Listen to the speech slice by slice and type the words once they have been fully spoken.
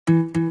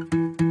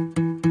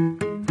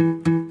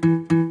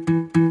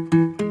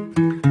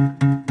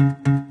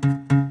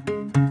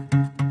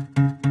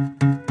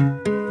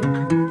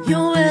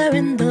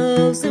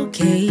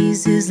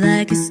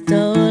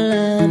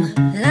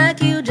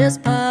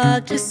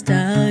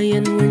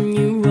stallion when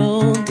you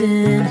rolled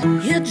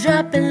in. You're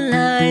dropping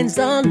lines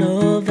all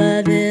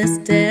over this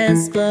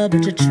dance floor,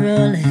 but you're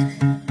trolling.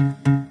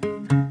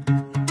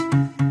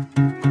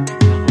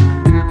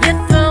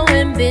 You're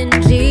throwing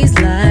Benjis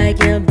like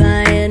you're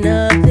buying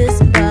up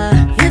this bar.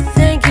 You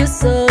think you're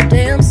so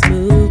damn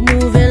smooth,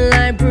 moving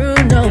like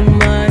Bruno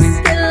Mars.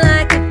 You're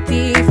like a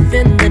thief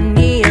in the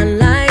neon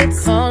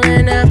lights,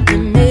 calling after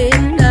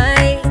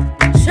midnight,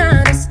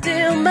 trying to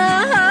steal my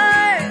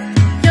heart.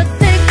 You're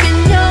thinking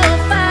you're a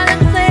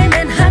violent flame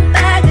and hot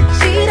bag of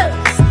Cheetos,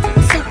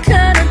 some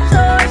kind of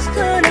George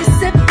Clooney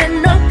sipping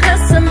on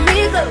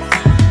Casamigos.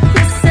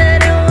 You said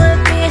it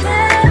would be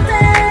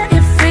heaven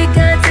if we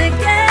got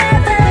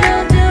together.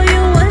 I'll do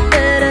you one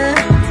better.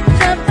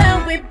 How about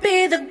we be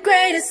the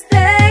greatest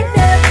thing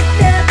ever?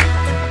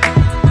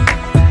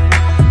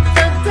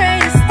 The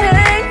greatest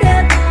thing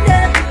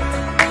ever.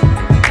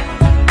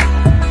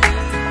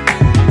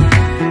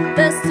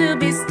 Best to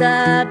be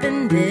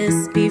stopping this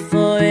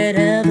before it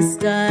ever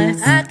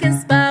starts. I can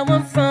spot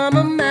one from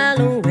a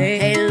mile away.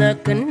 Hey,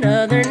 look,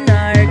 another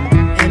narc.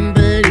 And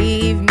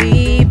believe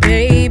me,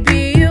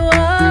 baby, you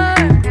are.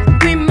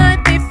 We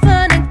might be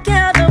fun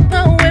together,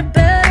 but we're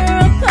better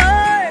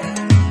apart.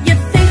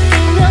 You're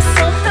thinking you're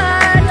so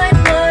hot, like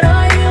what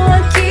are you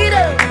on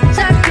keto?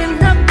 Jacking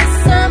up the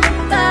summer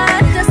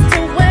vibe just to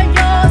wear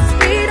your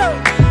Speedo.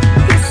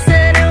 You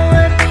said it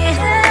would be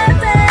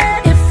heaven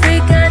if we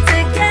got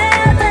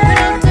together.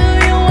 I'll do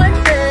you one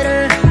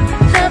better.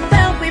 How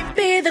about we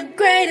be the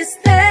greatest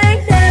thing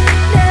ever?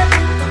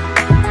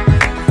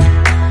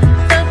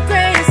 The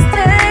greatest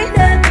thing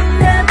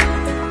ever.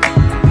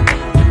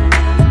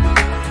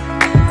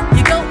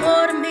 You go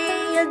order me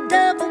a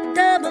double,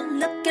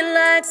 looking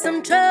like some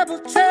trouble.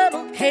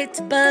 Hate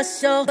to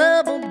bust your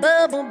bubble,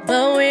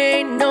 but we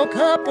ain't no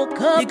couple.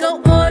 You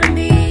go order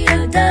me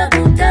a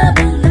double,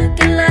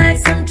 looking like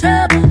some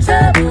trouble.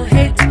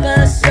 Hate to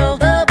bust your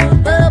bubble,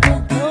 but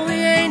we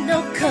ain't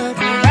no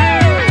couple.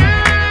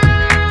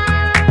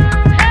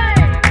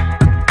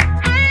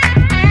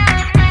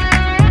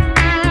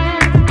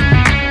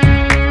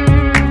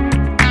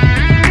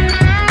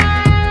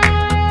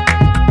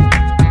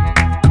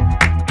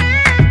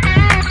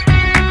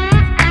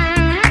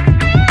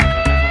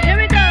 Here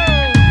we go.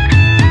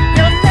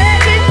 You're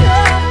thinking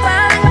you're a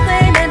violent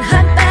flame and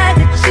hot bag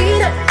of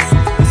Cheetos,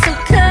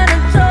 some kind of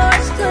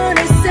George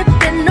Clooney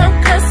sipping on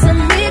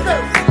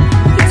Casamigos.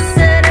 You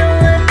said it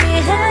would be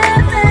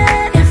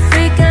heaven if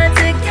we got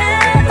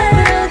together.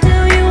 I'll do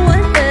you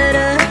one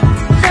better.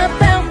 How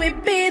about we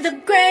be the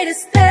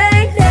greatest thing?